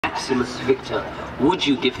Maximus Victor, would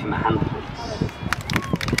you give him a hand, please?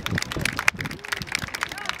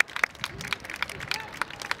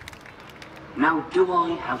 Now, do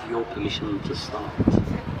I have your permission to start?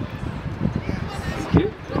 Thank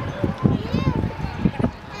you.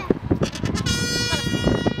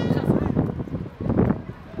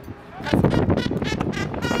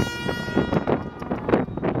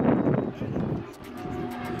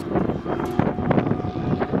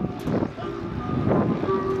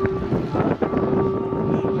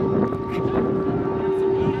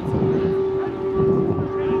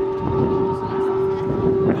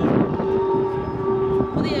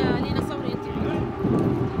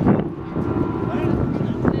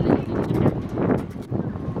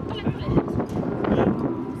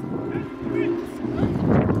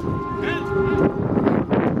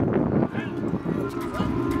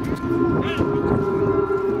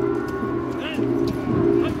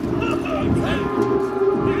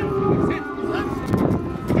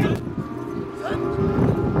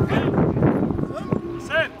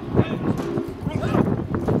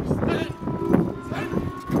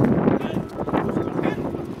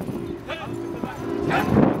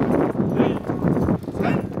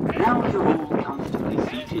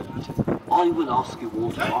 I will ask you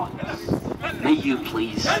all to rise. May you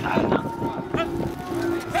please stand up.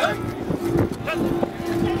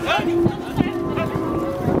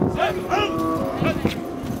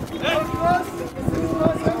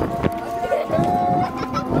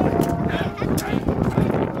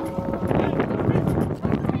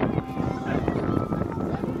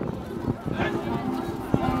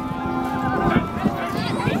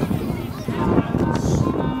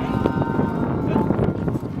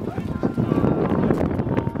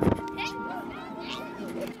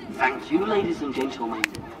 Thank you, ladies and gentlemen.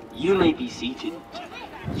 You may be seated.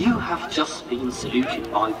 You have just been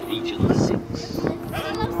saluted by the Legion 6.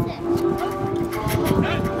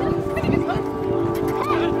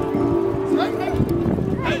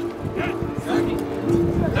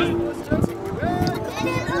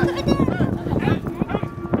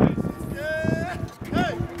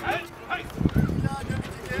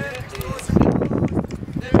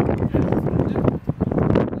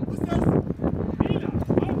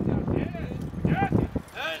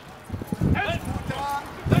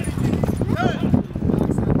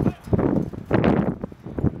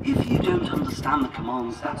 The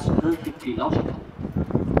commands, that's perfectly logical.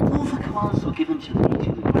 All the commands were given to the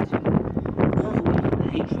Legion in Britain, all the way from the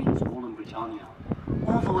Hadrian's Wall in Britannia,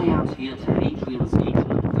 all the way out here to Hadrian's Gate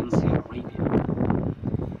in Provincia Arabia.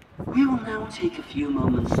 We will now take a few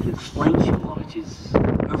moments to explain to you what it is a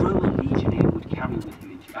Roman legionnaire would carry with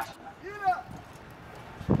him into battle.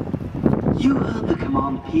 You heard the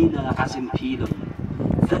command Pila as impelum,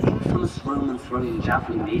 the infamous Roman throwing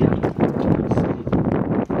javelin made out of wood.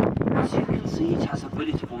 As you can see, it has a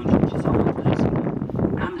bullet point which is armor piercing,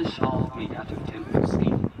 and a shaft made out of tempered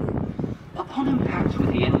steel. Upon impact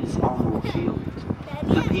with the enemy's armor or shield,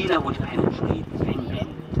 the Pila would penetrate and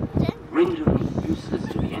bend, rendering it useless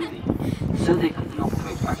to the enemy, so they could not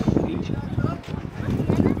throw back the legion.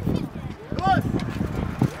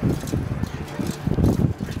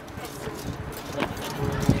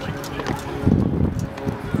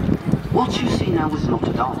 What you see now is not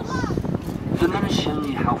a dance. The men have shown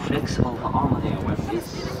you how flexible the armor they are wearing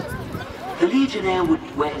is. The legionnaire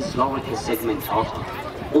would wear his lorica segmentata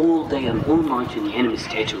all day and all night in the enemy's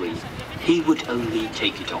territory. He would only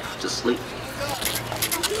take it off to sleep.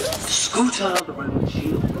 Scooter, the Roman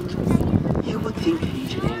shield. You would think a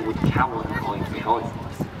legionnaire would cower and hide behind.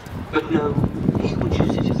 But no, he would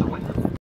use it